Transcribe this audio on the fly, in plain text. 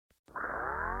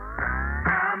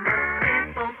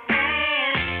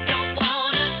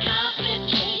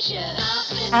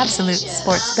Absolute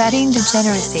sports betting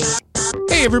degeneracy.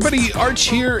 Hey everybody, Arch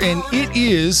here, and it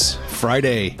is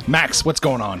Friday. Max, what's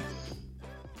going on?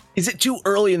 Is it too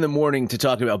early in the morning to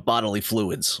talk about bodily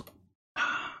fluids?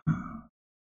 I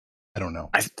don't know.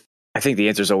 I think the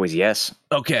answer is always yes.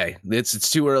 Okay,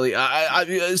 it's too early.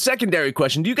 Secondary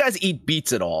question: do you guys eat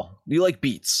beets at all? Do you like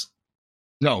beets?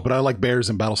 No, but I like bears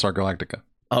and Battlestar Galactica.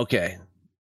 Okay,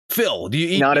 Phil, do you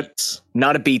eat beets?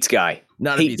 Not a beets guy.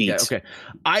 Not Hate a beets guy. Okay,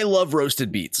 I love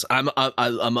roasted beets. I'm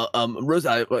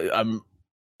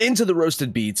into the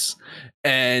roasted beets,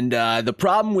 and the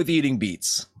problem with eating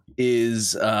beets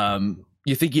is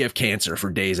you think you have cancer for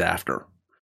days after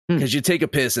because you take a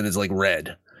piss and it's like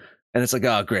red, and it's like,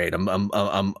 oh great,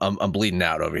 I'm bleeding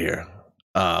out over here.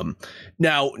 Now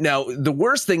the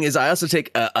worst thing is I also take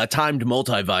a timed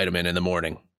multivitamin in the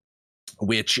morning,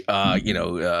 which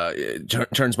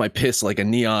turns my piss like a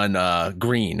neon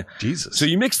green. Jesus. So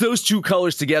you mix those two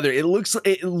colors together, it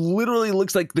literally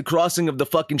looks like the crossing of the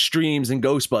fucking streams in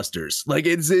Ghostbusters. Like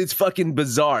it's fucking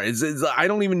bizarre. It's I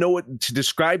don't even know what to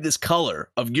describe this color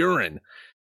of urine.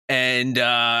 And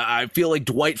I feel like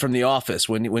Dwight from The Office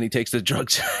when he takes the drug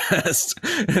test.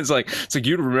 It's like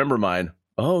you'd remember mine.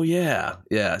 Oh yeah.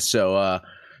 So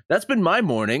that's been my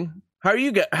morning. How are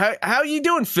you how you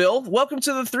doing, Phil? Welcome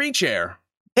to the 3 chair.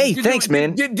 Hey, thanks,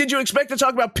 man. Did you expect to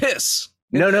talk about piss?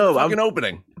 No. Fucking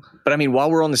opening. But I mean,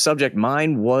 while we're on the subject,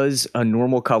 mine was a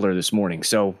normal color this morning.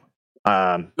 So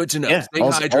good to know. Yeah,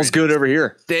 all's good over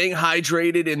here. Staying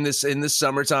hydrated in this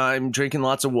summertime, drinking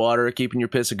lots of water, keeping your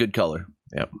piss a good color.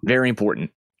 Yep. Very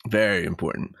important. Very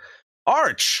important.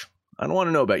 Arch, I don't want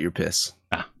to know about your piss.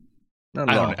 You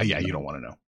don't want to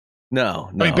know. No.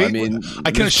 I mean,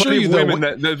 I can assure you,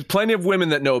 there's plenty of women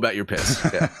that know about your piss.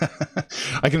 Yeah.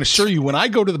 I can assure you, when I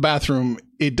go to the bathroom,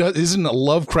 isn't a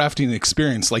Lovecraftian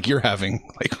experience like you're having,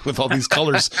 like with all these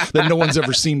colors that no one's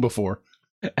ever seen before.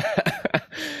 Maybe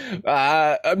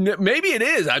it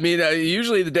is. I mean,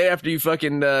 usually the day after you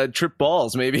fucking trip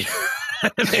balls, maybe.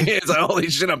 It's like, holy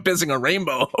shit, I'm pissing a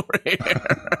rainbow over here.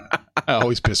 I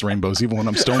always piss rainbows, even when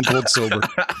I'm stone cold sober.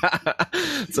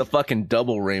 It's a fucking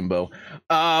double rainbow.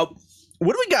 What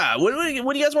do we got? What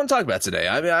do you guys want to talk about today?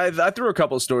 I mean, I threw a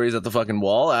couple of stories at the fucking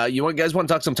wall. You guys want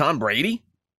to talk some Tom Brady?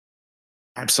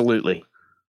 Absolutely.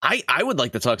 I would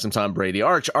like to talk some Tom Brady.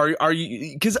 Arch, are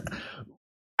you? Because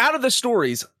out of the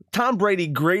stories, Tom Brady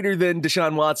greater than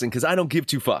Deshaun Watson, because I don't give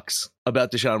two fucks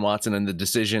about Deshaun Watson and the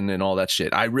decision and all that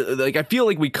shit. I really I feel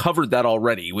like we covered that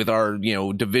already with our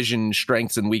division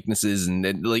strengths and weaknesses,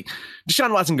 and like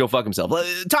Deshaun Watson go fuck himself.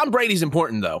 Tom Brady's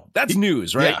important though. That's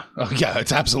news, right? Yeah,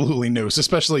 it's absolutely news.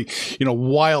 Especially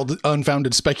wild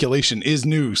unfounded speculation is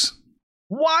news.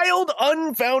 Wild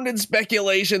unfounded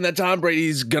speculation that Tom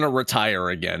Brady's gonna retire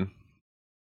again.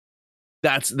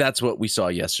 That's what we saw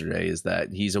yesterday, is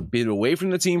that he's been away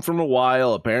from the team for a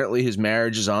while. Apparently his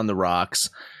marriage is on the rocks.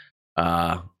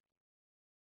 And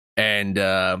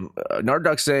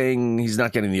Narduk's saying he's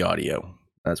not getting the audio.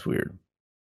 That's weird.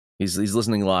 He's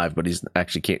listening live, but he's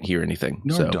actually can't hear anything.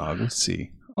 Nardog, let's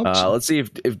see. Let's see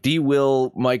if D.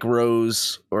 Will, Mike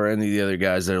Rose, or any of the other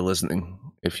guys that are listening,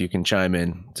 if you can chime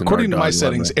in. According to my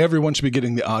settings, everyone should be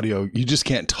getting the audio. You just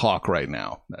can't talk right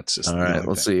now. That's just all right.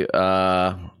 Let's see.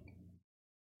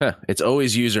 It's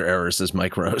always user errors, says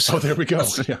Mike Rose. Oh, there we go.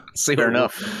 Yeah. Fair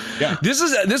enough. Yeah, this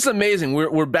is amazing.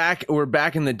 We're back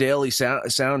in the daily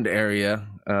sound area.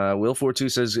 Will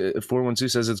 412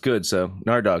 says it's good. So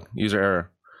Nardog, user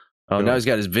error. Oh, now he's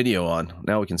got his video on.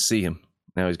 Now we can see him.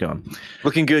 Now he's gone.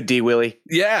 Looking good, D. Willie.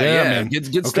 Yeah, man.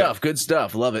 Good stuff. Good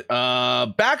stuff. Love it.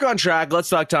 Back on track. Let's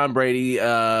talk Tom Brady.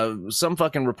 Some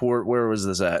fucking report. Where was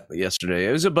this at yesterday?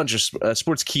 It was a bunch of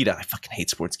Sportskeeda. I fucking hate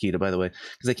Sportskeeda, by the way,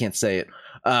 because I can't say it.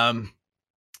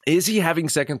 Is he having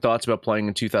second thoughts about playing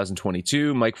in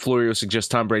 2022? Mike Florio suggests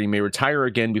Tom Brady may retire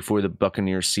again before the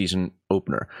Buccaneers season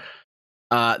opener.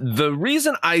 The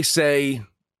reason I say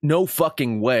no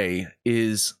fucking way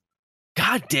is,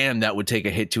 God damn, that would take a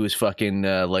hit to his fucking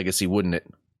legacy, wouldn't it?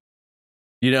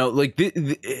 Like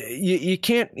you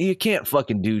can't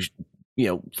fucking do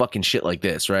fucking shit like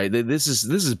this, right? This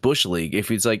is Bush League. If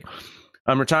he's like,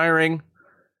 I'm retiring,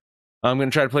 I'm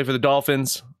gonna try to play for the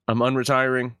Dolphins. I'm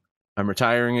unretiring. I'm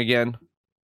retiring again.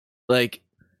 Like,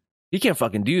 you can't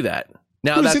fucking do that.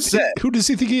 Now who does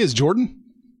he think he is? Jordan?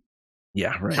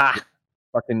 Yeah, right.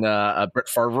 Fucking Brett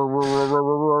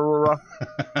Favre.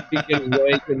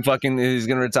 He's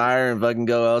gonna retire and fucking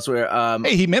go elsewhere.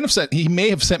 Hey, he may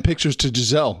have sent pictures to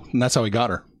Giselle, and that's how he got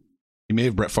her. He may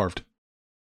have Brett Favre'd.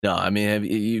 No, I mean,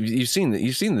 you've seen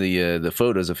the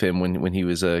photos of him when he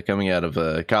was coming out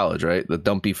of college, right? The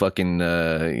dumpy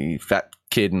fucking fat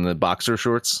kid in the boxer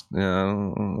shorts. I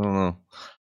don't know.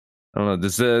 I don't know.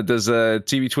 Does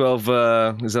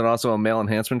TB12 is that also a male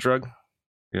enhancement drug?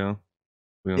 Yeah.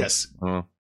 Yes. I don't know.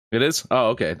 It is? Oh,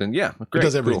 okay. Then yeah. Great. It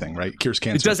does everything, right? Cures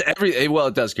cancer. It does everything. Well,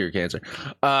 it does cure cancer.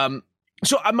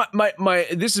 So my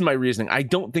this is my reasoning. I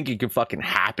don't think it can fucking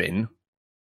happen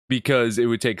because it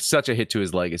would take such a hit to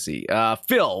his legacy.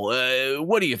 Phil,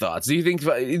 what are your thoughts? Do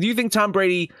you think Tom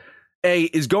Brady A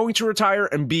is going to retire,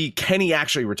 and B, can he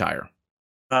actually retire?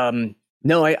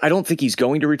 No, I don't think he's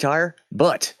going to retire,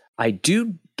 but I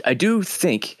do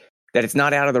think that it's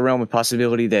not out of the realm of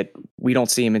possibility that we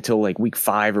don't see him until like week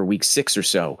 5 or week 6 or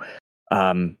so.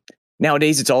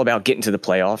 Nowadays, it's all about getting to the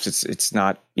playoffs. It's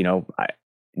not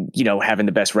having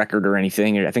the best record or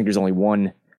anything. I think there's only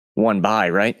one bye,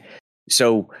 right?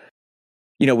 So,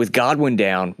 with Godwin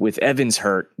down, with Evans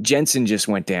hurt, Jensen just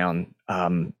went down.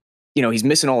 He's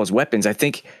missing all his weapons. I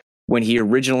think when he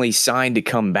originally signed to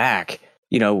come back,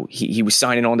 he was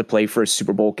signing on to play for a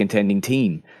Super Bowl contending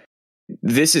team.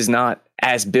 This is not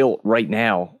as built right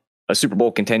now, a Super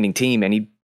Bowl contending team, and he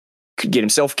could get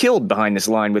himself killed behind this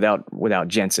line without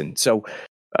Jensen. So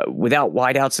without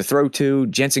wideouts to throw to,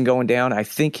 Jensen going down, I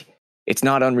think it's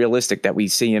not unrealistic that we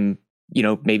see him,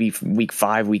 maybe week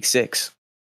 5, week 6.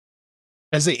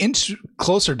 As they inch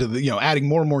closer to the, adding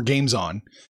more and more games on,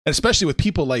 and especially with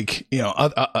people like,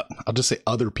 I'll just say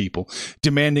other people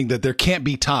demanding that there can't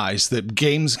be ties, that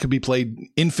games could be played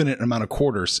infinite amount of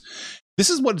quarters. This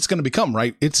is what it's going to become,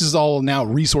 right? This is all now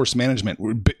resource management.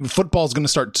 Football is going to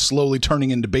start slowly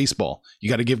turning into baseball. You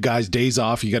got to give guys days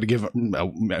off. You got to give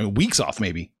weeks off,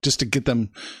 maybe, just to get them,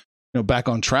 back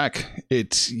on track.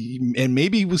 And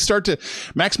maybe we'll start to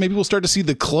see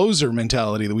the closer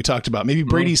mentality that we talked about. Maybe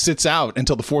Brady sits out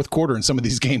until the fourth quarter in some of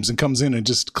these games and comes in and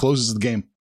just closes the game.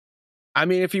 I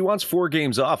mean, if he wants 4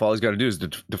 games off, all he's got to do is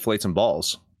deflate some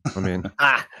balls. I mean,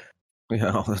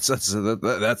 that's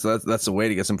the way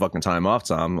to get some fucking time off,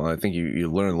 Tom. I think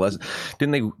you learned the lesson.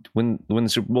 Didn't they win the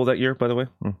Super Bowl that year? By the way,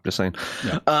 just saying.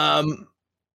 Yeah.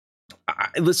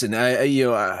 Listen,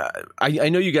 I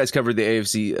know you guys covered the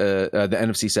AFC, the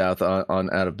NFC South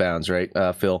on Out of Bounds, right,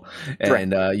 Phil?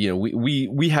 And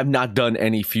we have not done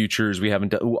any futures. We haven't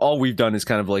done. All we've done is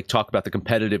kind of like talk about the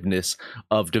competitiveness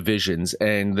of divisions,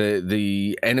 and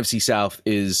the NFC South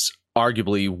is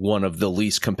arguably one of the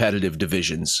least competitive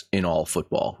divisions in all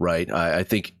football, right? I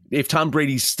think if Tom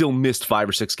Brady still missed 5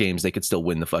 or 6 games, they could still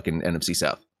win the fucking NFC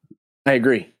South. I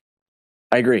agree.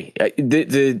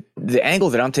 The angle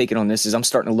that I'm taking on this is I'm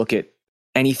starting to look at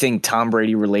anything Tom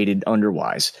Brady related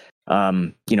underwise,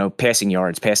 passing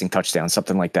yards, passing touchdowns,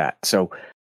 something like that. So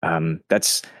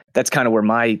that's kind of where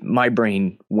my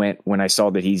brain went when I saw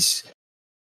that he's,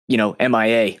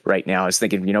 MIA right now. I was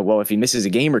thinking, if he misses a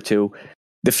game or two,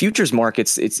 the futures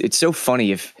markets, it's so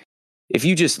funny. If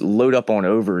you just load up on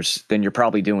overs, then you're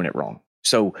probably doing it wrong.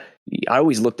 So I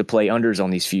always look to play unders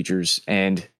on these futures,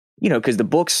 and because the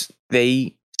books,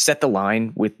 they set the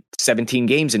line with 17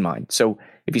 games in mind. So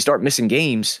if you start missing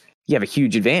games, you have a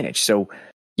huge advantage. So,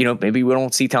 maybe we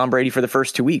don't see Tom Brady for the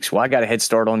first 2 weeks. Well, I got a head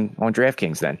start on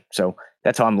DraftKings then. So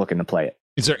that's how I'm looking to play it.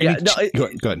 Is there any? Go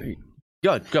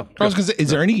ahead. Go. I was going to say, is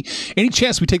there any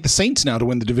chance we take the Saints now to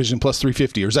win the division plus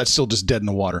 350, or is that still just dead in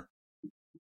the water?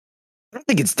 I don't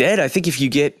think it's dead. I think if you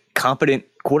get competent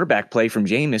quarterback play from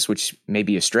Jameis, which may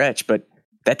be a stretch, but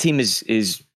that team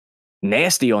is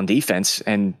nasty on defense,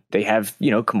 and they have,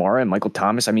 Kamara and Michael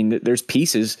Thomas. I mean, there's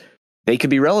pieces, they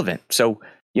could be relevant. So,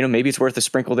 maybe it's worth a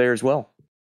sprinkle there as well.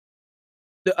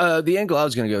 The angle I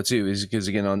was going to go to is because,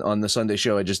 again, on the Sunday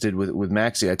show I just did with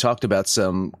Maxie, I talked about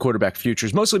some quarterback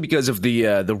futures, mostly because of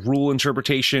the rule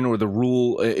interpretation or the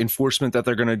rule enforcement that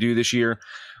they're going to do this year.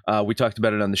 We talked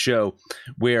about it on the show,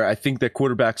 where I think that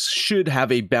quarterbacks should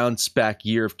have a bounce back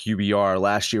year of QBR.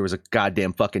 Last year was a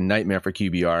goddamn fucking nightmare for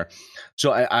QBR.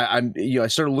 So I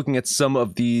started looking at some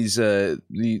of these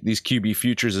QB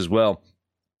futures as well.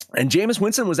 And Jameis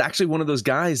Winston was actually one of those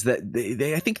guys that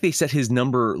I think they set his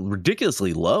number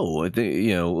ridiculously low,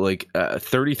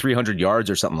 3,300 yards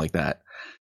or something like that.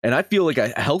 And I feel like a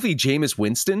healthy Jameis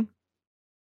Winston,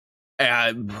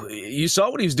 you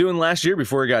saw what he was doing last year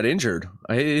before he got injured.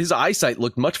 His eyesight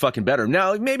looked much fucking better.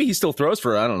 Now, maybe he still throws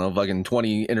for, I don't know, fucking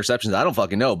 20 interceptions. I don't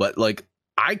fucking know. But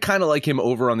I kind of like him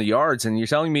over on the yards. And you're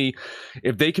telling me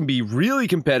if they can be really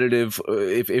competitive,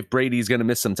 if Brady's going to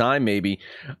miss some time, maybe,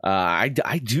 I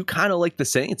do kind of like the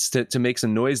Saints to make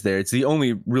some noise there. It's the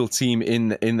only real team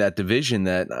in that division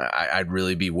that I'd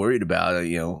really be worried about.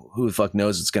 Who the fuck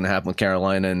knows what's going to happen with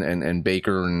Carolina and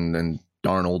Baker and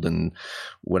Darnold and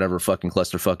whatever fucking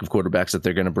clusterfuck of quarterbacks that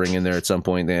they're going to bring in there at some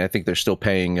point. I think they're still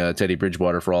paying Teddy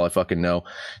Bridgewater for all I fucking know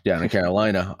down in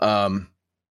Carolina.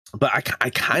 But I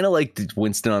kind of like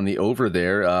Winston on the over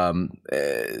there.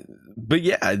 But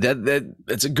yeah,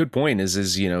 that's a good point. Is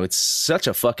it's such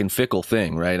a fucking fickle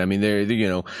thing, right? I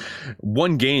mean,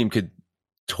 one game could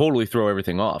totally throw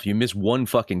everything off. You miss one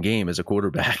fucking game as a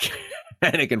quarterback,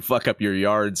 and it can fuck up your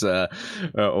yards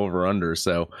over under.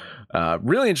 So,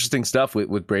 really interesting stuff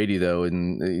with Brady though,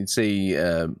 and you'd say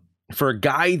for a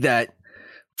guy that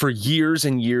for years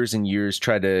and years and years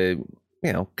tried to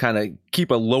kind of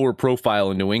keep a lower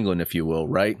profile in New England, if you will,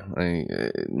 right?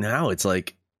 Now it's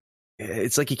like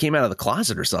he came out of the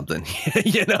closet or something.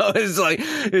 It's like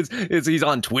he's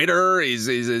on Twitter.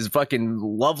 His fucking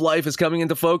love life is coming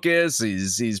into focus.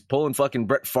 He's pulling fucking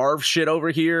Brett Favre shit over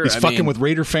here. He's fucking with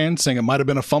Raider fans, saying it might have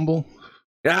been a fumble.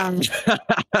 Yeah,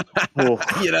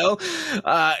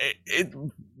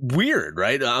 weird,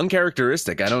 right?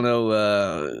 Uncharacteristic. I don't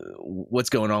know what's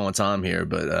going on with Tom here,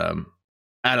 but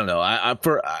I don't know. I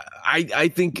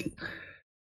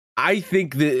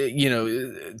think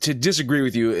that to disagree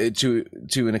with you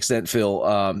to an extent, Phil.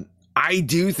 I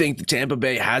do think that Tampa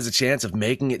Bay has a chance of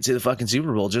making it to the fucking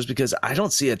Super Bowl just because I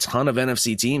don't see a ton of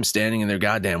NFC teams standing in their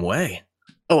goddamn way.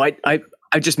 Oh, I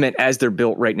just meant as they're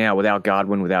built right now, without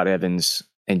Godwin, without Evans,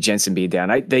 and Jensen being down.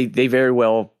 They very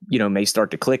well may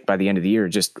start to click by the end of the year.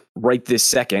 Just right this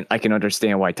second, I can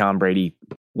understand why Tom Brady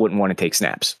wouldn't want to take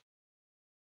snaps.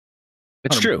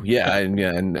 It's true. Yeah.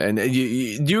 And do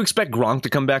you expect Gronk to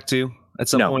come back too at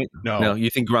some point? No. You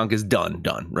think Gronk is done,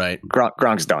 right?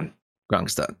 Gronk's done.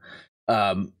 Gronk's done.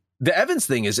 The Evans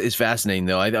thing is fascinating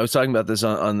though. I was talking about this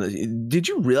on the, did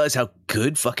you realize how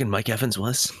good fucking Mike Evans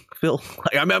was, Phil?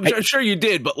 Like, I'm sure you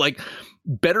did, but like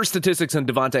better statistics than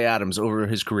Devontae Adams over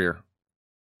his career.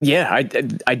 Yeah. I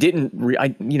didn't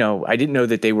know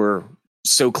that they were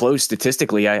so close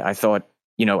statistically. I thought,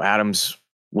 Adams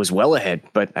was well ahead,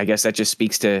 but I guess that just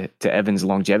speaks to Evans'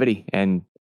 longevity and,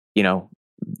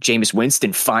 Jameis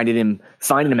Winston finding him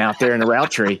out there in the route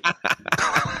tree.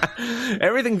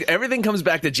 Everything comes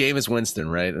back to Jameis Winston,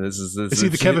 right? This is he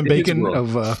the Kevin Bacon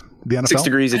of the NFL? 6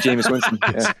 degrees of Jameis Winston.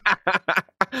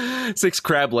 Yeah. 6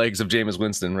 crab legs of Jameis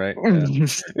Winston, right?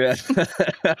 Yeah.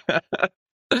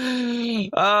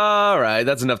 All right,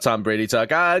 that's enough Tom Brady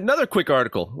talk. Another quick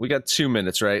article. We got 2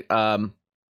 minutes, right? Can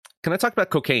I talk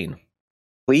about cocaine?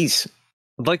 Please.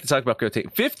 I'd like to talk about cocaine.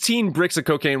 15 bricks of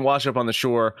cocaine wash up on the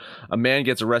shore. A man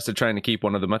gets arrested trying to keep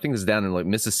one of them. I think it's down in like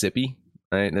Mississippi,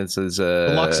 right? And it says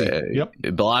Biloxi. Yep.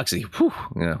 Biloxi. Whew.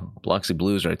 Yeah. Biloxi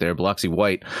Blues right there. Biloxi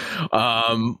White.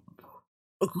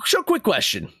 So quick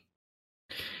question.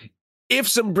 If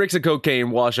some bricks of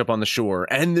cocaine wash up on the shore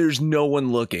and there's no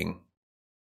one looking,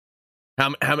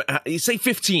 how you say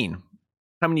 15?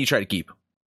 How many you try to keep?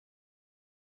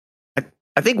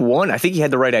 I think one. I think he had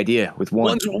the right idea with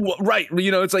one. Right.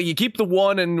 It's like you keep the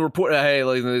one and report, hey,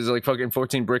 like there's like fucking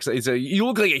 14 bricks. You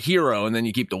look like a hero and then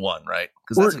you keep the one, right?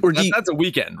 Because that's a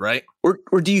weekend, right? Or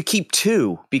do you keep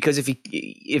 2? Because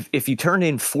if you turn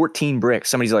in 14 bricks,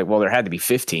 somebody's like, well, there had to be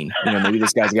 15. Maybe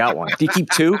this guy's got one. Do you keep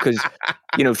 2? Because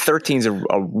 13 is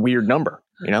a weird number.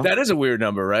 That is a weird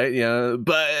number, right? Yeah,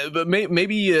 but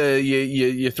maybe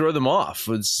you throw them off.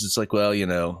 It's like, well,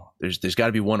 there's got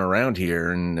to be one around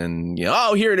here, and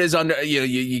here it is under.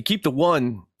 You keep the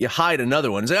one, you hide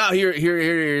another one. Say, oh,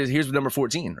 here's number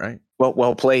 14, right?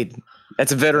 Well played.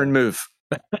 That's a veteran move.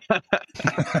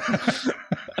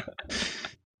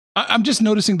 I'm just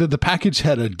noticing that the package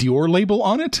had a Dior label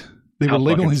on it. They were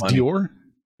labeling his funny. Dior.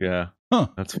 Yeah. Huh.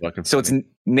 That's fucking so funny. It's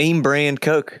name brand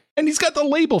Coke. And he's got the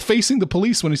label facing the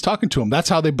police when he's talking to him. That's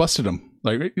how they busted him.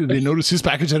 Like they noticed his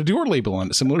package had a Dior label on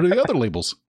it, similar to the other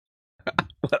labels.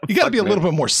 You got to be a little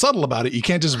bit more subtle about it. You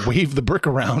can't just wave the brick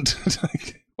around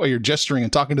while you're gesturing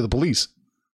and talking to the police.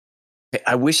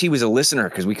 I wish he was a listener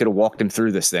because we could have walked him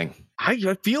through this thing. I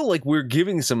feel like we're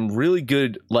giving some really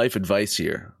good life advice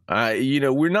here.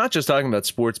 We're not just talking about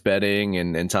sports betting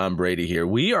and Tom Brady here.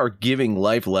 We are giving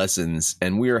life lessons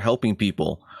and we are helping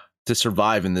people to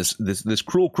survive in this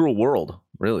cruel world.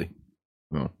 Really.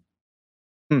 Oh.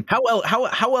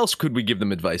 How else could we give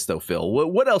them advice though, Phil?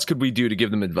 What else could we do to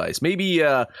give them advice? Maybe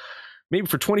for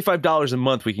 $25 a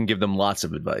month we can give them lots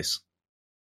of advice.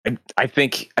 I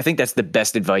think that's the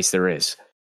best advice there is.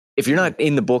 If you're not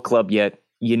in the book club yet,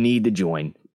 you need to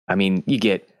join. I mean, you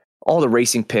get all the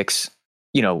racing picks,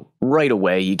 right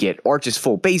away. You get Arch's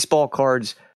full baseball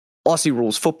cards, Aussie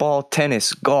rules football,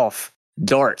 tennis, golf,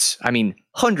 darts. I mean,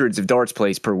 hundreds of darts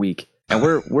plays per week, and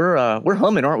we're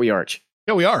humming, aren't we, Arch?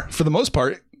 Yeah, we are for the most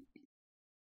part,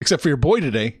 except for your boy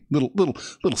today. Little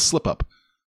slip up.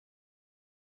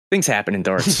 Things happen in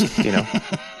darts,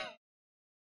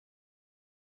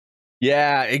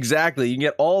 Yeah, exactly. You can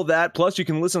get all that. Plus, you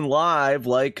can listen live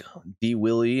like D.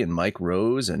 Willie and Mike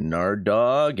Rose and Nard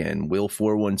Dog and Will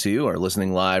 412 are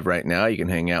listening live right now. You can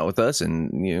hang out with us,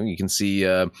 and you can see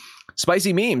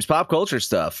spicy memes, pop culture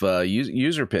stuff,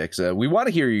 user picks. We want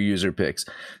to hear your user picks.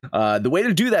 The way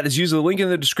to do that is use the link in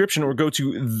the description or go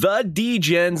to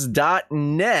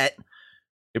thedegens.net.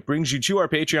 It brings you to our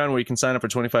Patreon where you can sign up for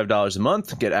 $25 a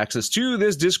month, get access to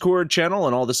this Discord channel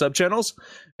and all the sub channels,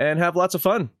 and have lots of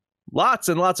fun. Lots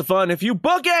and lots of fun if you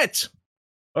book it!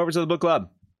 Over to the book club.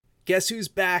 Guess who's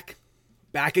back?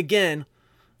 Back again.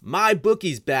 My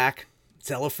bookie's back.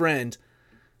 Tell a friend.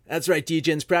 That's right,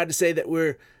 Degen's proud to say that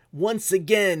we're once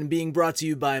again being brought to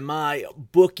you by my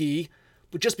bookie.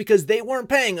 But just because they weren't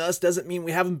paying us doesn't mean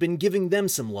we haven't been giving them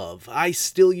some love. I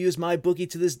still use my bookie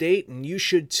to this date, and you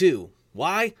should too.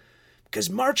 Why? Because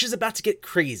March is about to get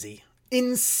crazy.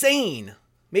 Insane.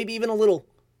 Maybe even a little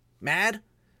mad.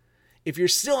 If you're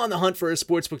still on the hunt for a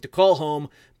sportsbook to call home,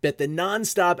 bet the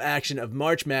non-stop action of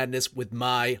March Madness with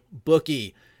my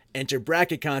bookie. Enter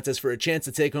bracket contests for a chance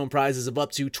to take home prizes of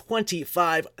up to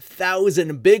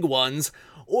 25,000 big ones,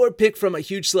 or pick from a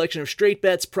huge selection of straight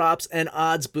bets, props, and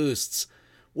odds boosts.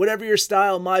 Whatever your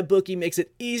style, my bookie makes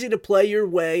it easy to play your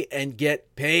way and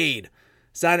get paid.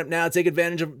 Sign up now, take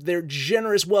advantage of their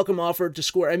generous welcome offer to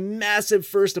score a massive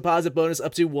first deposit bonus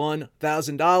up to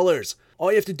 $1,000.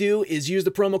 All you have to do is use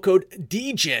the promo code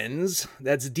DEGENS,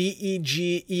 that's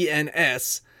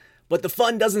DEGENS, but the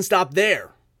fun doesn't stop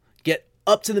there. Get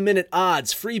up-to-the-minute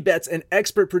odds, free bets, and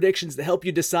expert predictions to help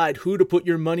you decide who to put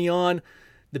your money on.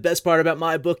 The best part about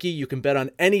MyBookie, you can bet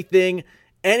on anything,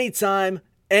 anytime,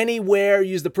 anywhere.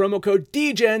 Use the promo code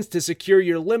DEGENS to secure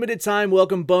your limited-time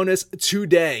welcome bonus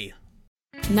today.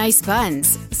 Nice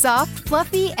buns, soft,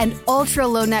 fluffy, and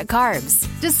ultra-low net carbs.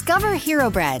 Discover Hero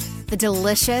Bread, the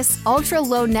delicious,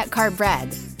 ultra-low net carb bread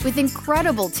with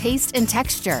incredible taste and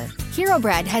texture. Hero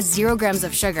Bread has 0 grams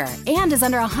of sugar and is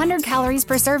under 100 calories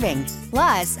per serving.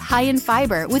 Plus, high in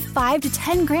fiber with 5 to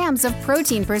 10 grams of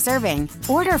protein per serving.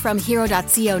 Order from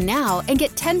hero.co now and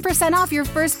get 10% off your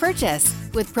first purchase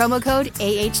with promo code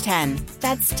AH10.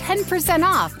 That's 10%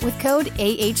 off with code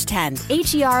AH10.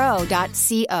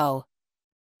 HERO.co.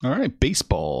 All right,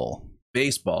 baseball.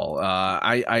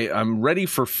 I'm ready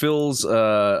for Phil's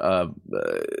all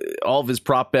of his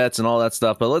prop bets and all that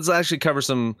stuff, but let's actually cover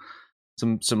some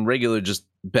regular just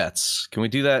bets. Can we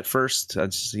do that first? I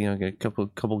just get a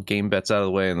couple game bets out of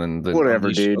the way, and then whatever,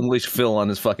 unleash Phil on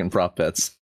his fucking prop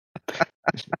bets.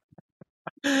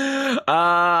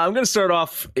 I'm gonna start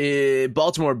off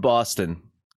Baltimore, Boston,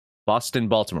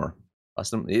 Baltimore.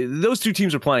 Those two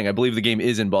teams are playing. I believe the game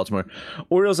is in Baltimore.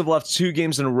 Orioles have left 2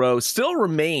 games in a row, still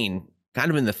remain kind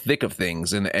of in the thick of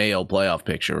things in the AL playoff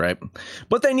picture, right?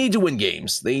 But they need to win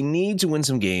games. They need to win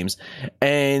some games.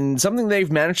 And something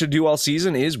they've managed to do all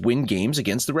season is win games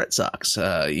against the Red Sox.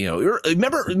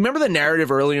 Remember the narrative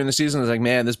earlier in the season was like,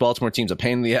 man, this Baltimore team's a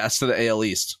pain in the ass to the AL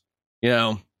East.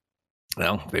 Well,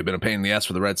 they've been a pain in the ass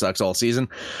for the Red Sox all season.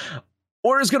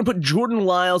 Orioles going to put Jordan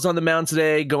Lyles on the mound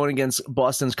today, going against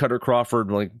Boston's Cutter Crawford,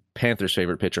 like Panthers'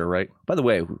 favorite pitcher, right? By the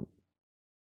way,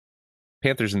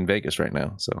 Panthers in Vegas right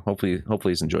now, so hopefully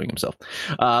he's enjoying himself.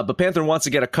 But Panther wants to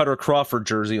get a Cutter Crawford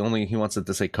jersey, only he wants it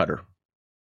to say Cutter.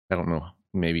 I don't know.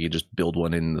 Maybe you just build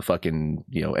one in the fucking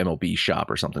MLB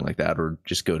shop or something like that, or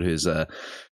just go to his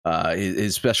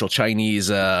special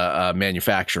Chinese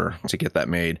manufacturer to get that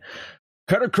made.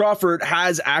 Cutter Crawford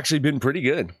has actually been pretty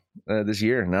good this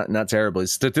year, not terrible.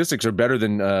 His statistics are better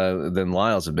than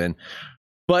Lyles have been.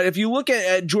 But if you look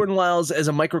at Jordan Lyles as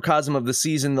a microcosm of the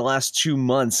season, the last 2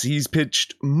 months, he's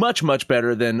pitched much, much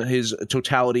better than his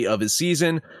totality of his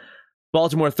season.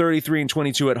 Baltimore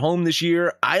 33-22 at home this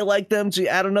year. I like them to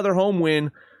add another home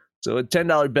win. So a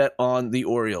 $10 bet on the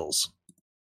Orioles.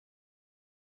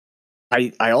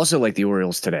 I also like the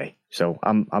Orioles today. So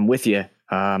I'm with you.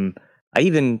 I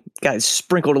even got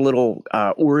sprinkled a little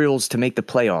Orioles to make the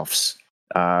playoffs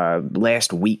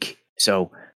last week.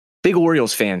 So big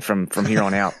Orioles fan from here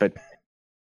on out. But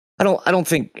I don't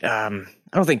think Cutter's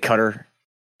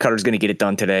going to get it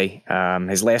done today.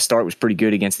 His last start was pretty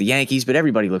good against the Yankees, but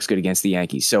everybody looks good against the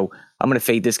Yankees. So I'm going to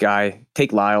fade this guy,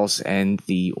 take Lyles and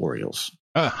the Orioles.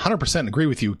 100% agree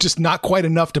with you. Just not quite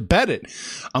enough to bet it.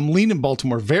 I'm leaning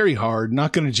Baltimore very hard.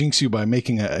 Not going to jinx you by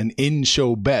making an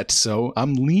in-show bet. So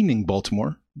I'm leaning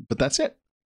Baltimore, but that's it.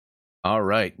 All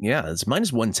right. Yeah, it's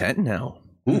minus 110 now.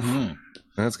 Oof. Mm-hmm.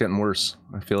 That's getting worse.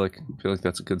 I feel like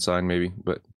that's a good sign maybe,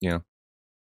 but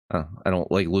I don't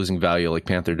like losing value like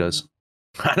Panther does.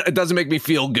 It doesn't make me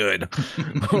feel good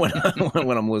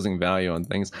when I'm losing value on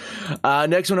things.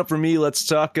 Next one up for me, let's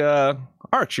talk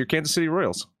Arch, your Kansas City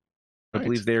Royals. I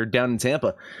believe they're down in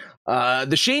Tampa.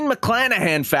 The Shane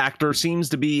McClanahan factor seems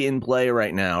to be in play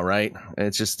right now, right?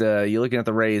 It's just you're looking at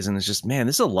the Rays, and it's just, man,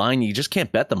 this is a line you just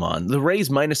can't bet them on. The Rays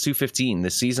minus 215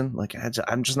 this season. Like,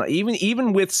 I'm just not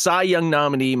even with Cy Young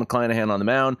nominee McClanahan on the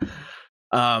mound.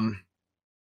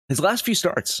 His last few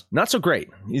starts, not so great.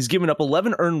 He's given up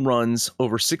 11 earned runs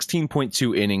over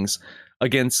 16.2 innings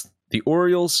against the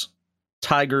Orioles,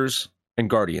 Tigers, and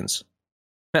Guardians.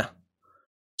 Yeah.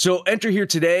 So enter here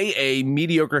today a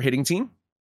mediocre hitting team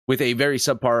with a very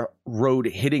subpar road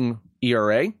hitting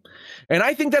ERA. And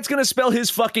I think that's going to spell his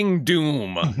fucking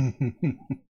doom.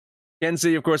 Kansas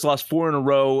City, of course, lost 4 in a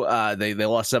row. They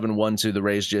lost 7-1 to the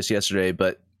Rays just yesterday.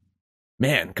 But,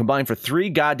 man, combined for 3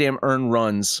 goddamn earned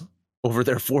runs over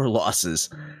their 4 losses.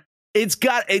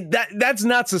 That's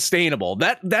not sustainable.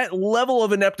 That level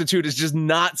of ineptitude is just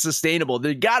not sustainable.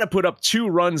 They got to put up 2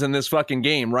 runs in this fucking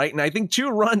game, right? And I think 2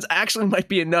 runs actually might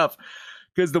be enough.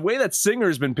 Because the way that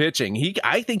Singer's been pitching,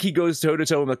 I think he goes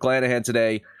toe-to-toe with McClanahan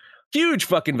today. Huge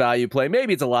fucking value play.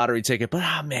 Maybe it's a lottery ticket,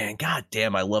 but man,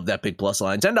 goddamn, I love that big plus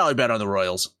line. $10 bet on the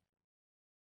Royals.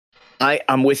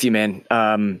 I'm with you,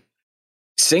 man.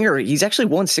 Singer, he's actually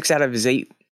won 6 out of his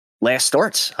 8 last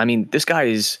starts. I mean, this guy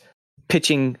is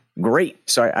pitching great.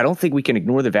 So I don't think we can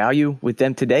ignore the value with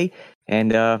them today.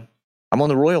 And I'm on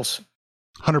the Royals.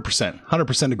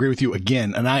 100% agree with you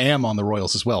again. And I am on the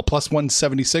Royals as well. Plus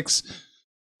 176.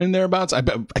 And thereabouts. I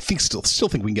think still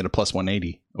think we can get a plus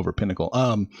 180 over Pinnacle.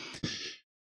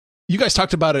 You guys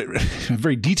talked about it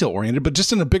very detail oriented, but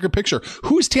just in a bigger picture,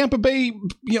 who is Tampa Bay,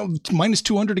 minus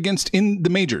 200 against in the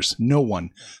majors? No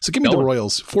one. So give me the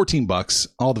Royals, $14,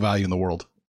 all the value in the world.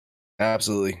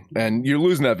 Absolutely. And you're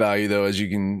losing that value though, as you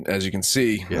can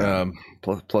see. Yeah.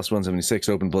 Plus 176,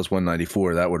 open plus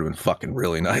 194. That would have been fucking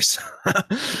really nice.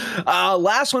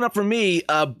 Last one up for me.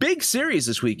 A big series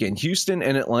this weekend, Houston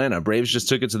and Atlanta. Braves just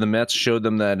took it to the Mets, showed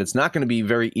them that it's not going to be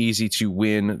very easy to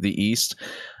win the East.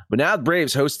 But now the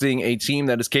Braves hosting a team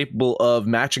that is capable of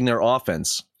matching their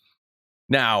offense.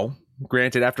 Now,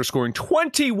 granted, after scoring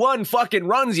 21 fucking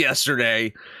runs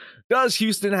yesterday, does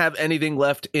Houston have anything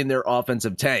left in their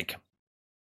offensive tank?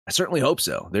 I certainly hope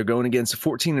so. They're going against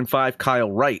 14-5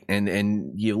 Kyle Wright.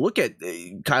 And you look at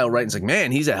Kyle Wright and it's like,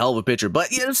 man, he's a hell of a pitcher.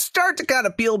 But you start to kind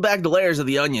of peel back the layers of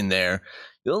the onion there.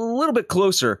 A little bit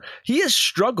closer. He has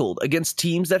struggled against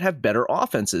teams that have better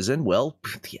offenses. And, well,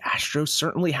 the Astros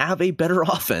certainly have a better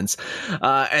offense.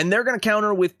 And they're going to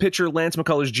counter with pitcher Lance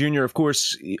McCullers Jr. Of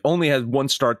course, he only had 1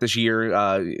 start this year,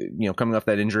 coming off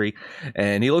that injury.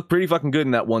 And he looked pretty fucking good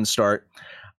in that 1 start.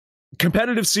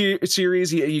 Competitive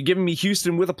series. You're giving me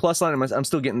Houston with a plus line. I'm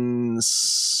still getting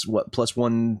plus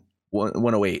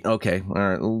 108. Okay, all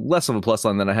right, less of a plus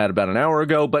line than I had about an hour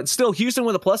ago, but still Houston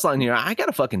with a plus line here. I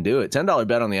gotta fucking do it. $10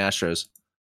 bet on the Astros.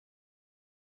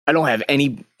 I don't have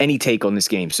any take on this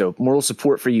game, so moral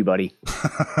support for you, buddy.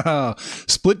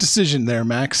 Split decision there,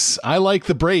 Max. I like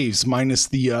the Braves minus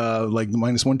the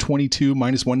minus 122,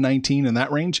 minus 119 in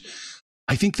that range.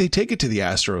 I think they take it to the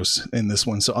Astros in this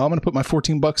one. So I'm going to put my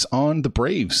 $14 on the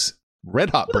Braves. Red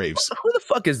hot Braves. Who the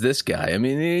fuck is this guy? I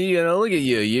mean, look at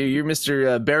you. You're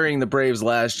Mr. burying the Braves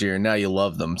last year, and now you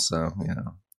love them. So,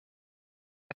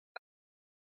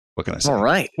 What can I say? All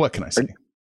right. What can I say?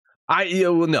 I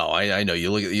know you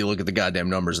look at the goddamn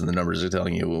numbers, and the numbers are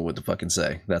telling you what to fucking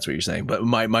say. That's what you're saying. But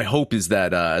my hope is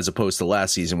that as opposed to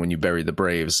last season when you buried the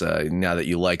Braves, now that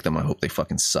you like them, I hope they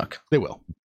fucking suck. They will.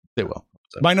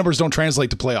 My numbers don't translate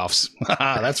to playoffs.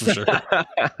 That's for sure.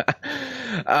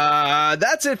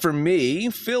 That's it for me.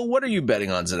 Phil, what are you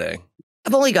betting on today?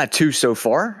 I've only got 2 so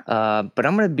far, but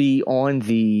I'm going to be on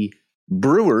the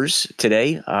Brewers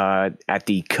today at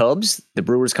the Cubs. The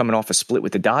Brewers coming off a split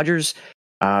with the Dodgers.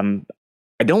 I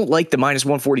don't like the minus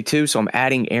 142, so I'm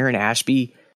adding Aaron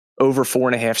Ashby over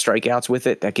 4.5 strikeouts with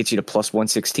it. That gets you to plus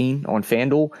 116 on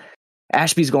FanDuel.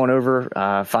 Ashby's gone over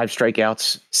 5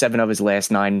 strikeouts, 7 of his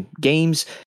last 9 games.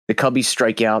 The Cubbies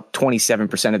strike out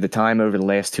 27% of the time over the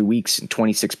last 2 weeks and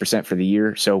 26% for the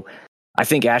year. So I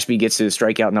think Ashby gets to the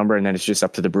strikeout number, and then it's just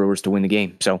up to the Brewers to win the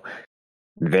game. So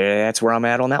that's where I'm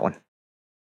at on that one.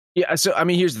 Yeah, so I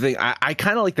mean, here's the thing. I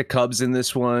kind of like the Cubs in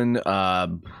this one.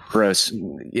 Gross.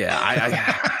 Yeah,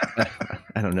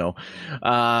 I don't know.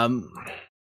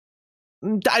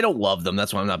 I don't love them.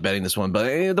 That's why I'm not betting this one.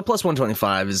 But the plus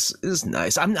 125 is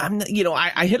nice. I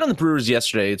hit on the Brewers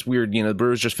yesterday. It's weird. The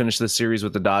Brewers just finished this series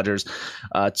with the Dodgers.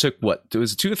 Took what? It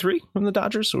was 2-3 from the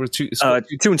Dodgers, or 2-2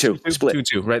 split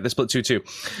 2-2, right? They split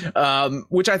 2-2,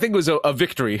 which I think was a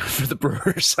victory for the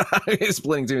Brewers.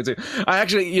 Splitting 2-2. I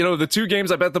actually, the 2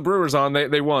 games I bet the Brewers on,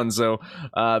 they won. So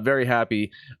very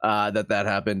happy that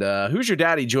happened. Who's your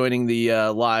daddy joining the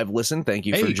live listen? Thank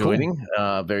you for joining.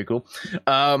 Cool. Very cool.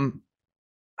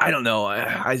 I don't know.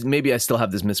 Maybe I still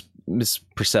have this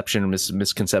misperception,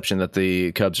 misconception that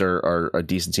the Cubs are a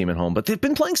decent team at home, but they've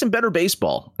been playing some better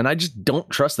baseball, and I just don't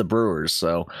trust the Brewers.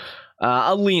 So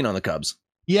I'll lean on the Cubs.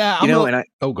 Yeah, go ahead.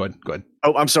 Go ahead.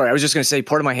 Oh, I'm sorry. I was just going to say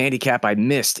part of my handicap I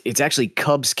missed. It's actually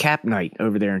Cubs cap night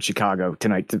over there in Chicago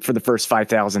tonight for the first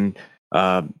 5,000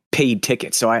 paid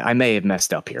tickets. So I may have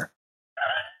messed up here.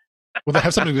 Well, they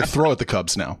have something to throw at the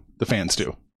Cubs now. The fans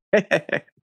do.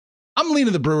 I'm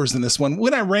leaning the Brewers in this one.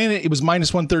 When I ran it, it was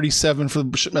minus 137 for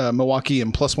Milwaukee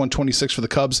and plus 126 for the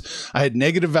Cubs. I had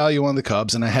negative value on the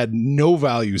Cubs, and I had no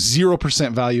value,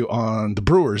 0% value on the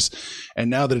Brewers. And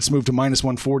now that it's moved to minus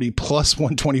 140 plus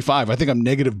 125, I think I'm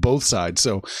negative both sides.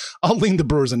 So I'll lean the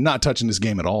Brewers and not touching this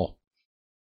game at all.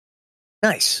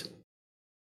 Nice.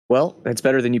 Well, that's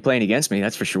better than you playing against me,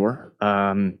 that's for sure.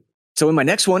 So in my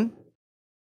next one,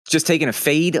 just taking a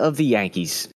fade of the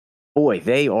Yankees. Boy,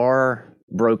 they are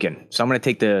broken. So I'm going to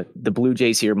take the Blue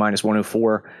Jays here, minus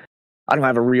 104. I don't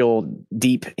have a real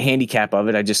deep handicap of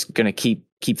it. I'm just going to keep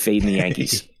fading the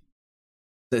Yankees.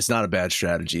 It's not a bad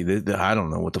strategy. I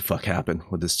don't know what the fuck happened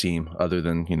with this team other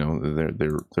than,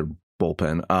 their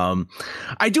bullpen.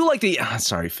 I do like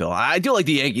sorry, Phil. I do like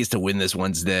the Yankees to win this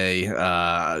Wednesday.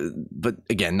 But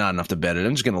again, not enough to bet it.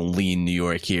 I'm just going to lean New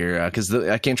York here because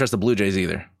I can't trust the Blue Jays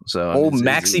either. So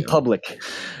Maxi Public.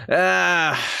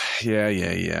 Yeah.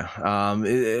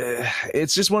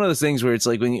 It's just one of those things where it's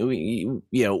like when you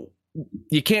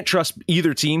can't trust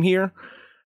either team here.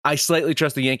 I slightly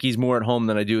trust the Yankees more at home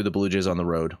than I do the Blue Jays on the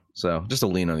road. So just a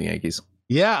lean on the Yankees.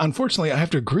 Yeah, unfortunately, I have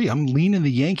to agree. I'm leaning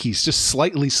the Yankees just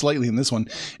slightly in this one.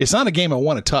 It's not a game I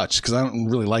want to touch because I don't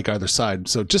really like either side.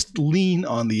 So just lean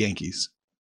on the Yankees.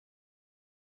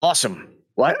 Awesome.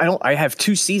 Well, I have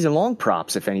 2 season-long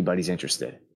props if anybody's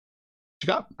interested. What you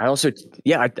got? I also,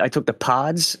 I took the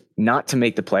Pods not to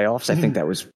make the playoffs. I think that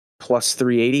was plus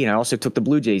 380. And I also took the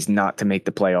Blue Jays not to make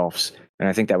the playoffs. And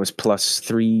I think that was plus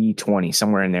 320,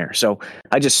 somewhere in there. So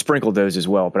I just sprinkled those as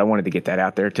well, but I wanted to get that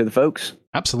out there to the folks.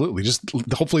 Absolutely. Just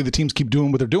hopefully the teams keep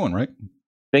doing what they're doing, right?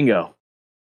 Bingo.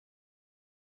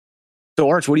 So,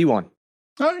 Arch, what do you want?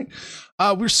 All right.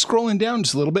 We're scrolling down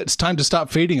just a little bit. It's time to stop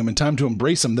fading them and time to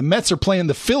embrace them. The Mets are playing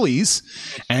the Phillies,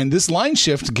 and this line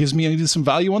shift gives me some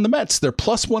value on the Mets. They're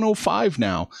plus 105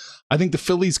 now. I think the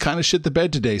Phillies kind of shit the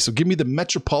bed today, so give me the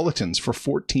Metropolitans for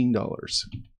 $14.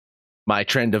 My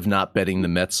trend of not betting the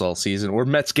Mets all season or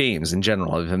Mets games in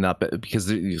general, I have not bet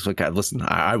because look, I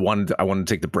wanted to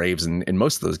take the Braves in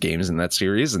most of those games in that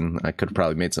series, and I could have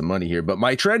probably made some money here. But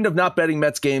my trend of not betting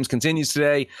Mets games continues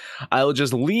today. I will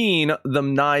just lean the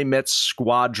Nye Mets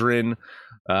squadron.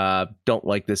 Don't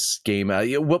like this game.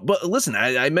 But listen,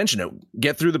 I mentioned it.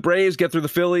 Get through the Braves, get through the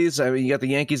Phillies. I mean, you got the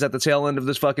Yankees at the tail end of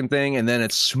this fucking thing, and then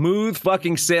it's smooth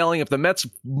fucking sailing. If the Mets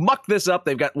muck this up,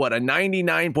 they've got a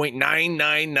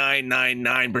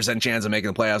 99.99999% chance of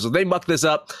making the playoffs. So if they muck this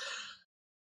up,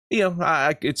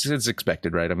 it's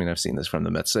expected, right? I mean, I've seen this from the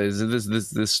Mets.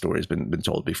 This story's been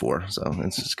told before, so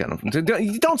it's just kind of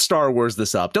don't Star Wars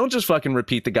this up. Don't just fucking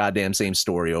repeat the goddamn same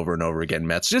story over and over again,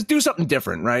 Mets. Just do something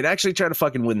different, right? Actually, try to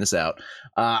fucking win this out.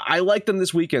 I like them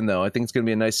this weekend, though. I think it's going to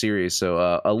be a nice series.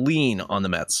 So a lean on the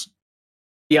Mets.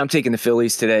 Yeah, I'm taking the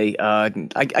Phillies today. I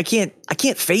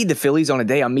can't fade the Phillies on a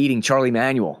day I'm meeting Charlie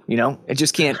Manuel. I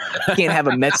just can't have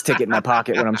a Mets ticket in my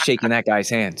pocket when I'm shaking that guy's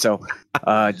hand. So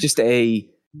just a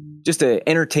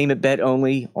entertainment bet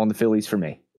only on the Phillies for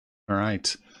me. All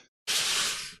right.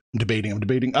 I'm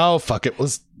debating. Oh, fuck it.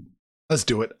 Let's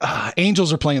do it.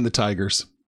 Angels are playing the Tigers.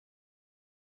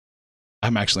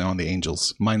 I'm actually on the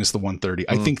Angels minus the 130.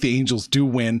 I think the Angels do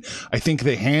win. I think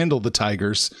they handle the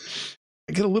Tigers.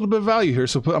 I get a little bit of value here.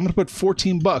 So I'm going to put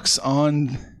 $14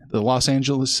 on the Los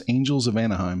Angeles Angels of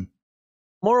Anaheim.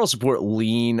 Moral support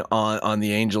lean on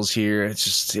the Angels here. It's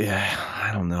just,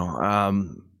 I don't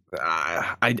know.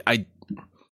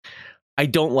 I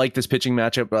don't like this pitching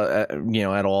matchup,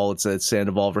 at all. It's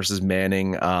Sandoval versus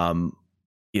Manning.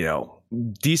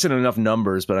 Decent enough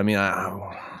numbers, but I mean,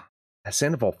 has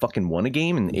Sandoval fucking won a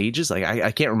game in ages? Like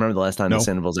I can't remember the last time that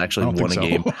Sandoval's actually won a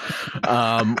game.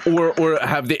 Or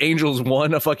have the Angels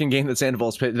won a fucking game that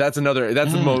Sandoval's pitched? That's another.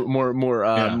 That's the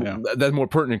that's a more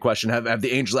pertinent question. Have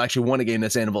the Angels actually won a game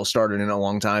that Sandoval started in a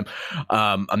long time?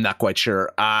 I'm not quite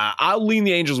sure. I'll lean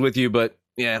the Angels with you, but.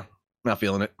 Yeah, not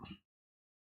feeling it.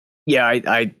 Yeah,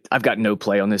 I've got no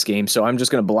play on this game, so I'm just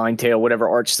going to blind tail whatever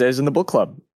Arch says in the book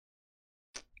club.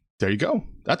 There you go.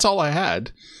 That's all I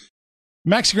had.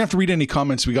 Max, you're going to have to read any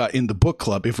comments we got in the book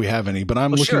club if we have any, but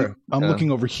I'm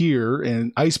looking over here,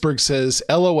 and Iceberg says,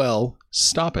 LOL,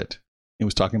 stop it. He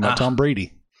was talking about Tom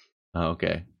Brady.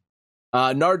 Okay.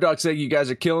 Nardog said, you guys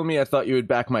are killing me. I thought you would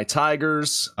back my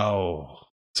Tigers. Oh.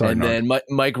 Sorry, and Nard. then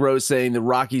Mike Rose saying the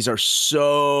Rockies are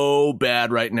so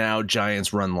bad right now.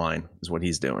 Giants run line is what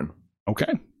he's doing.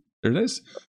 Okay, there it is.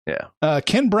 Yeah.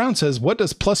 Ken Brown says, what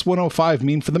does plus 105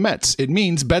 mean for the Mets? It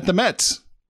means bet the Mets.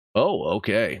 Oh,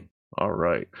 okay. All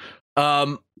right.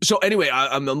 So anyway,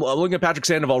 I'm looking at Patrick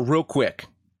Sandoval real quick.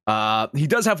 He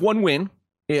does have one win.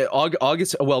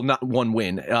 August, well, not one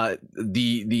win.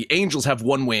 The Angels have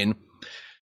one win,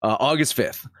 August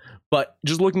 5th. But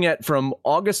just looking at from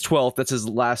August 12th, that's his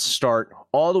last start,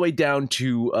 all the way down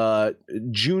to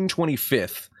June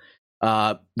 25th,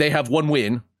 they have one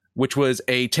win, which was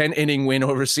a 10-inning win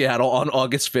over Seattle on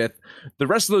August 5th. The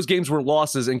rest of those games were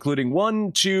losses, including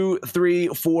 1, 2, 3,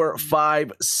 4,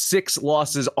 5, 6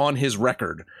 losses on his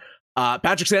record.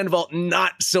 Patrick Sandoval,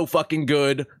 not so fucking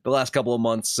good the last couple of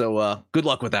months, so good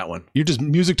luck with that one. You're just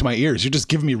music to my ears. You're just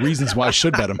giving me reasons why I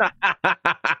should bet him.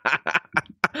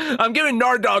 I'm giving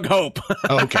Nard Dog hope.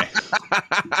 Okay.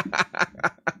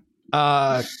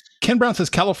 Ken Brown says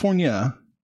California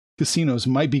casinos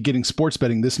might be getting sports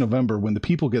betting this November when the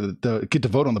people get to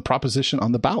vote on the proposition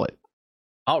on the ballot.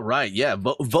 All right, yeah,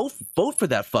 vote for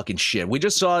that fucking shit. We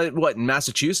just saw it. What in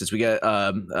Massachusetts? We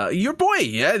got your boy,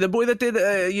 yeah, the boy that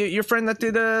did your friend that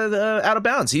did Out of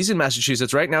Bounds. He's in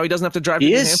Massachusetts right now. He doesn't have to drive to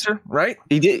New Hampshire, right?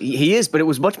 He is, but it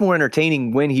was much more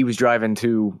entertaining when he was driving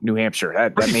to New Hampshire.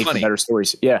 That made for better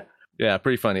stories. Yeah. Yeah,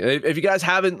 pretty funny. If you guys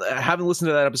haven't listened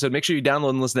to that episode, make sure you download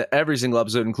and listen to every single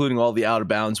episode, including all the Out of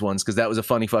Bounds ones, because that was a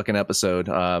funny fucking episode.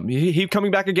 He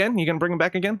coming back again? You gonna bring him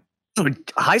back again?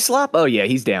 High Slop? Oh yeah,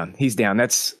 he's down. He's down.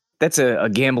 That's a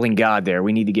gambling god there.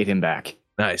 We need to get him back.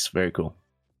 Nice, very cool.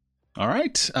 All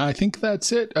right, I think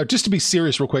that's it. Just to be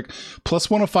serious real quick, plus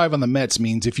 105 on the Mets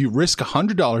means if you risk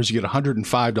 $100, you get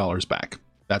 $105 back.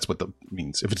 That's what that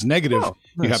means. If it's negative,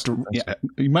 you have to. Yeah,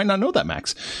 you might not know that,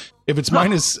 Max. If it's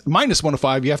minus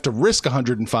 105, you have to risk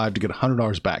 105 to get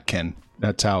 $100 back. Ken,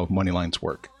 that's how money lines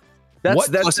work. That's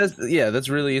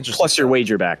really interesting. Plus your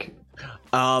wager back.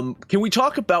 Can we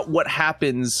talk about what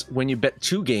happens when you bet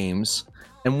 2 games,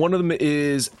 and one of them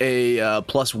is a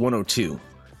plus 102,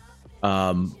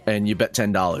 and you bet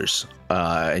 $10,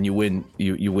 and you win.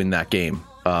 You win that game.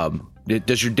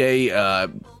 Does your day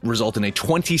result in a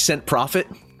 20-cent profit?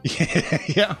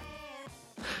 Yeah.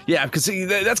 Yeah, because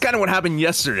that's kind of what happened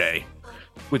yesterday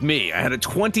with me. I had a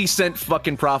 20-cent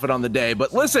fucking profit on the day.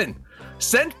 But listen,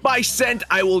 cent by cent,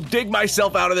 I will dig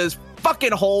myself out of this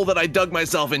fucking hole that I dug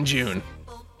myself in June.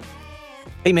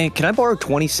 Hey, man, can I borrow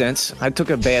 20 cents? I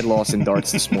took a bad loss in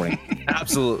darts this morning.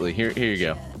 Absolutely. Here you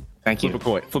go. Thank you.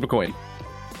 Flip a coin.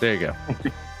 There you go.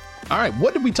 All right,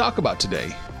 what did we talk about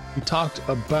today? We talked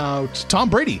about Tom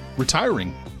Brady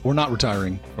retiring or not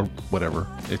retiring or whatever.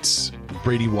 It's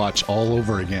Brady watch all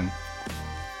over again.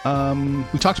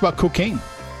 We talked about cocaine.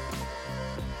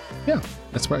 Yeah,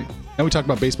 that's right. And we talked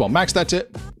about baseball. Max, that's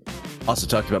it. Also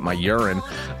talked about my urine.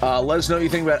 Let us know what you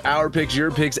think about our picks,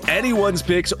 your picks, anyone's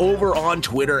picks over on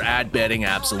Twitter at Betting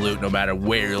Absolute. No matter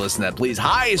where you're listening at, please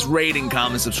highest rating,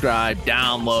 comment, subscribe,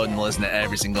 download, and listen to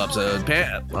every single episode.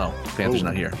 Panther's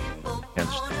not here.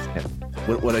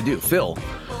 What'd I do? Phil,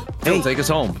 take us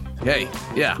home. Hey,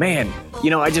 yeah. Man,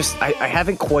 I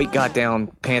haven't quite got down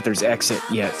Panther's exit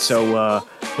yet. So,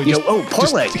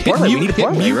 parlay. We need a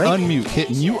parlay, right?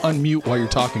 Hit mute, unmute while you're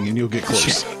talking, and you'll get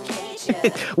close.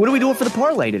 What are we doing for the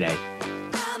parlay today?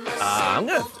 I'm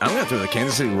gonna throw the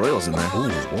Kansas City Royals in there. Ooh,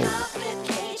 whoa.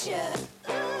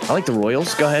 I like the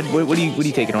Royals. Go ahead. What are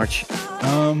you taking, Arch?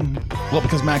 Well,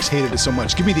 because Max hated it so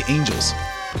much. Give me the Angels.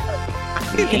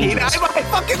 I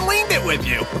fucking leaned it with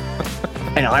you.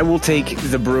 And I will take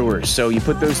the Brewers. So you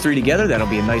put those 3 together, that'll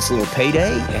be a nice little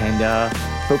payday. And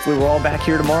hopefully we're all back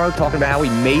here tomorrow talking about how we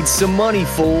made some money,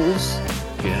 fools.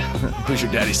 Yeah. Who's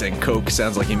your daddy saying Coke?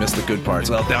 Sounds like he missed the good parts.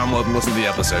 Well, download and listen to the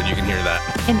episode. You can hear that.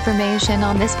 Information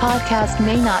on this podcast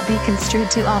may not be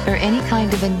construed to offer any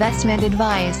kind of investment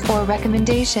advice or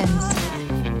recommendations.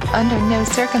 Under no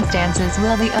circumstances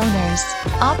will the owners,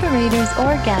 operators,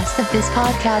 or guests of this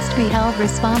podcast be held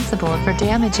responsible for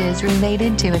damages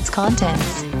related to its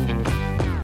contents.